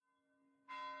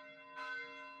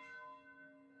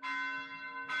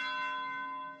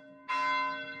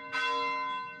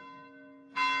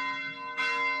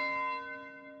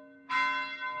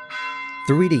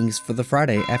The readings for the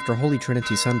Friday after Holy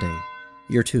Trinity Sunday,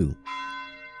 Year 2.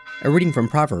 A reading from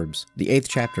Proverbs, the 8th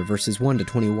chapter, verses 1 to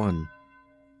 21.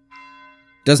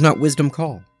 Does not wisdom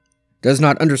call? Does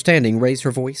not understanding raise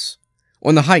her voice?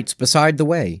 On the heights beside the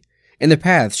way, in the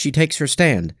paths she takes her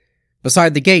stand,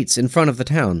 beside the gates in front of the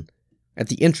town, at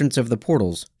the entrance of the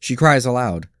portals she cries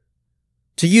aloud.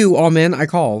 To you, all men, I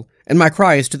call, and my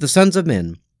cry is to the sons of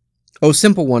men. O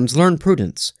simple ones, learn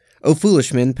prudence. O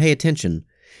foolish men, pay attention.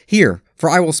 Hear, for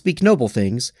I will speak noble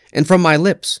things, and from my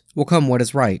lips will come what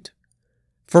is right.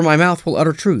 For my mouth will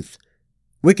utter truth.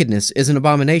 Wickedness is an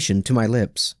abomination to my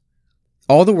lips.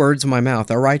 All the words of my mouth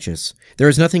are righteous. There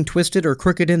is nothing twisted or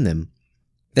crooked in them.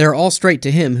 They are all straight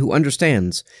to him who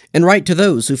understands, and right to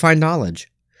those who find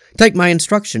knowledge. Take my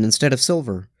instruction instead of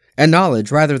silver, and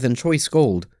knowledge rather than choice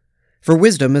gold. For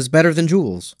wisdom is better than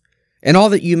jewels, and all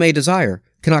that you may desire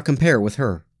cannot compare with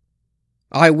her.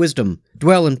 I, wisdom,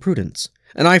 dwell in prudence,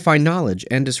 and I find knowledge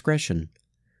and discretion.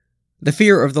 The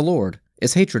fear of the Lord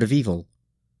is hatred of evil.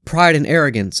 Pride and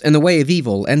arrogance and the way of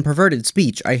evil and perverted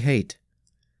speech I hate.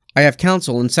 I have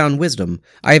counsel and sound wisdom.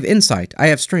 I have insight. I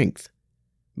have strength.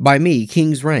 By me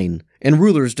kings reign, and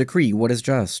rulers decree what is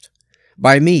just.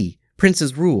 By me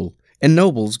princes rule, and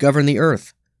nobles govern the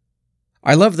earth.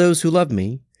 I love those who love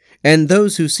me, and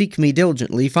those who seek me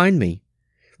diligently find me.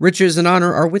 Riches and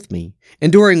honor are with me,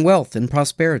 enduring wealth and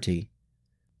prosperity.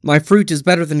 My fruit is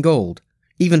better than gold,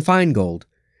 even fine gold,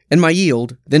 and my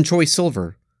yield than choice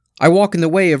silver. I walk in the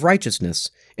way of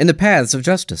righteousness, in the paths of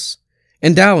justice,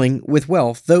 endowing with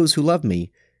wealth those who love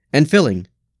me, and filling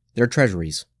their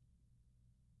treasuries.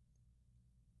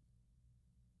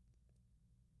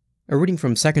 A reading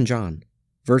from 2 John,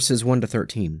 verses 1 to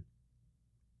 13.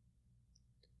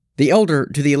 The elder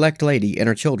to the elect lady and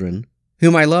her children,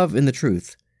 whom I love in the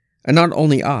truth, and not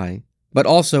only I, but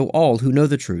also all who know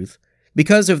the truth,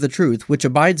 because of the truth which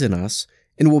abides in us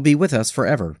and will be with us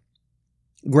forever.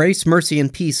 Grace, mercy,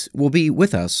 and peace will be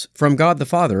with us from God the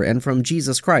Father and from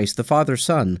Jesus Christ, the Father's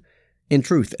Son, in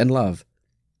truth and love.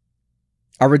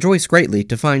 I rejoice greatly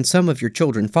to find some of your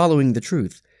children following the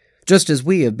truth, just as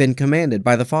we have been commanded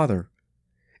by the Father.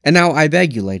 And now I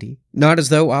beg you, lady, not as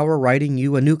though I were writing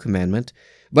you a new commandment,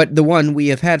 but the one we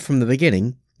have had from the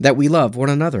beginning, that we love one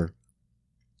another.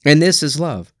 And this is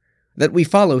love, that we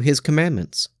follow his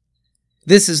commandments.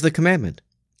 This is the commandment,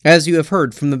 as you have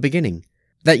heard from the beginning,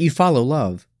 that you follow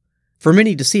love. For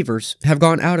many deceivers have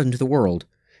gone out into the world,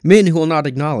 men who will not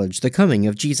acknowledge the coming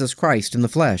of Jesus Christ in the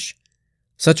flesh.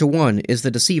 Such a one is the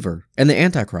deceiver and the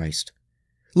Antichrist.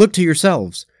 Look to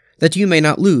yourselves, that you may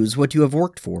not lose what you have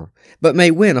worked for, but may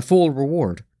win a full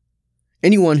reward.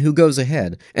 Anyone who goes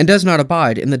ahead and does not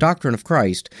abide in the doctrine of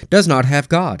Christ does not have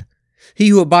God. He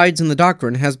who abides in the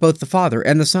doctrine has both the Father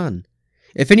and the Son.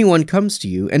 If anyone comes to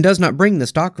you and does not bring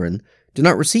this doctrine, do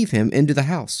not receive him into the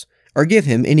house, or give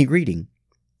him any greeting,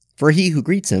 for he who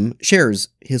greets him shares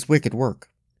his wicked work.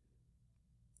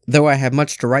 Though I have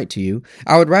much to write to you,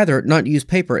 I would rather not use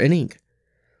paper and ink,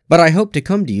 but I hope to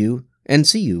come to you and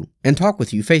see you and talk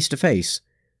with you face to face,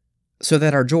 so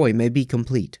that our joy may be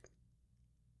complete.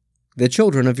 The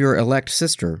children of your elect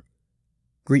sister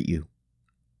greet you.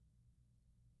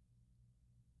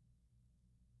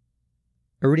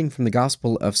 A reading from the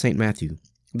Gospel of St. Matthew,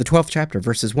 the 12th chapter,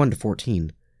 verses 1 to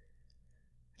 14.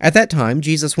 At that time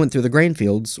Jesus went through the grain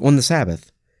fields on the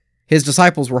Sabbath. His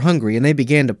disciples were hungry, and they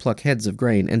began to pluck heads of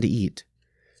grain and to eat.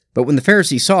 But when the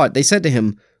Pharisees saw it, they said to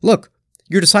him, "Look,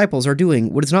 your disciples are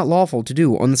doing what is not lawful to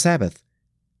do on the Sabbath."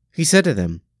 He said to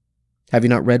them, "Have you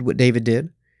not read what David did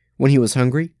when he was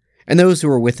hungry, and those who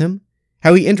were with him,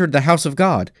 how he entered the house of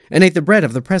God and ate the bread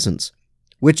of the presence,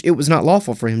 which it was not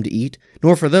lawful for him to eat,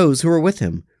 nor for those who were with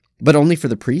him, but only for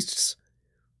the priests?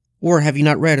 Or have you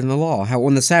not read in the law how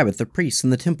on the Sabbath the priests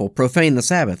in the temple profane the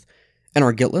Sabbath, and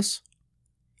are guiltless?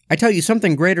 I tell you,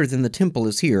 something greater than the temple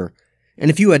is here,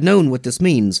 and if you had known what this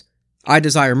means, 'I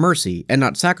desire mercy and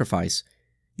not sacrifice,'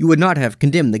 you would not have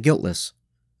condemned the guiltless.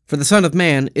 For the Son of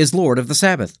Man is Lord of the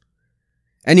Sabbath."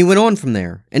 And he went on from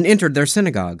there, and entered their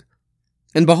synagogue.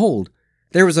 And behold,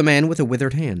 there was a man with a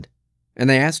withered hand. And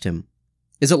they asked him,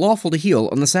 "Is it lawful to heal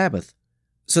on the Sabbath?"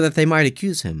 so that they might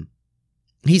accuse him.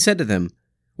 He said to them,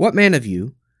 "What man of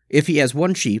you, if he has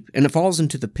one sheep, and it falls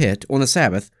into the pit on the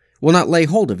Sabbath, will not lay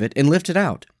hold of it and lift it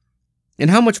out?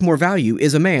 And how much more value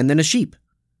is a man than a sheep?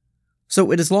 So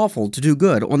it is lawful to do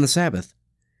good on the Sabbath."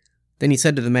 Then he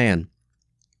said to the man,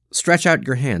 "Stretch out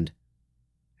your hand."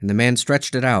 And the man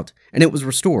stretched it out, and it was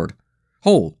restored,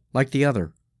 whole like the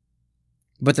other.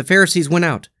 But the Pharisees went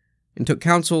out and took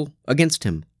counsel against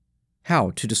him,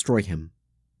 how to destroy him.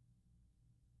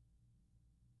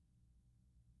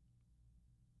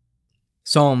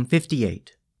 Psalm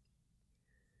 58.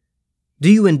 Do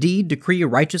you indeed decree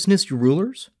righteousness, you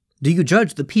rulers? Do you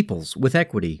judge the peoples with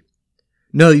equity?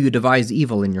 No, you devise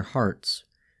evil in your hearts.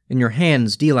 In your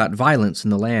hands deal out violence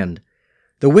in the land.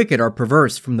 The wicked are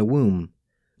perverse from the womb.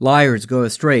 Liars go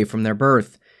astray from their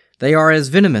birth. They are as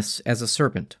venomous as a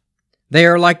serpent. They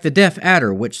are like the deaf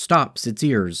adder which stops its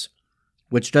ears,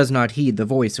 which does not heed the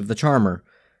voice of the charmer,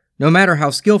 no matter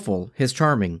how skillful his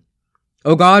charming.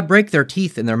 O God, break their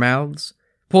teeth in their mouths.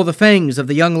 Pull the fangs of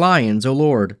the young lions, O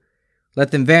Lord.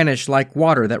 Let them vanish like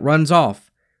water that runs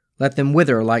off. Let them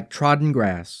wither like trodden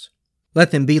grass.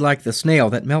 Let them be like the snail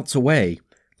that melts away,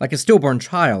 like a stillborn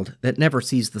child that never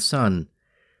sees the sun.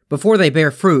 Before they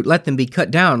bear fruit, let them be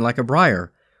cut down like a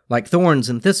briar. Like thorns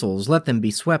and thistles, let them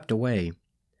be swept away.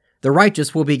 The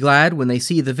righteous will be glad when they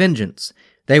see the vengeance.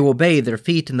 They will bathe their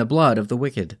feet in the blood of the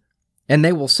wicked. And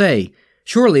they will say,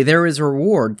 Surely there is a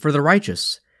reward for the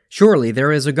righteous. Surely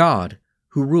there is a God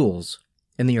who rules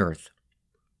in the earth.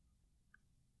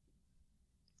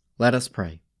 Let us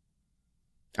pray.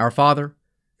 Our Father,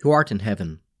 who art in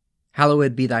heaven,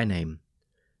 hallowed be thy name.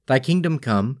 Thy kingdom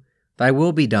come, thy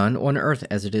will be done on earth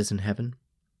as it is in heaven.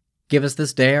 Give us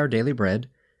this day our daily bread,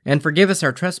 and forgive us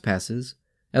our trespasses,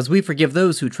 as we forgive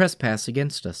those who trespass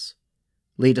against us.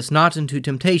 Lead us not into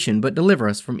temptation, but deliver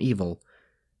us from evil.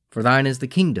 For thine is the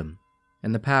kingdom,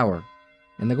 and the power,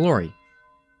 and the glory,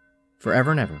 forever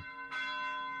and ever.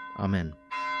 Amen.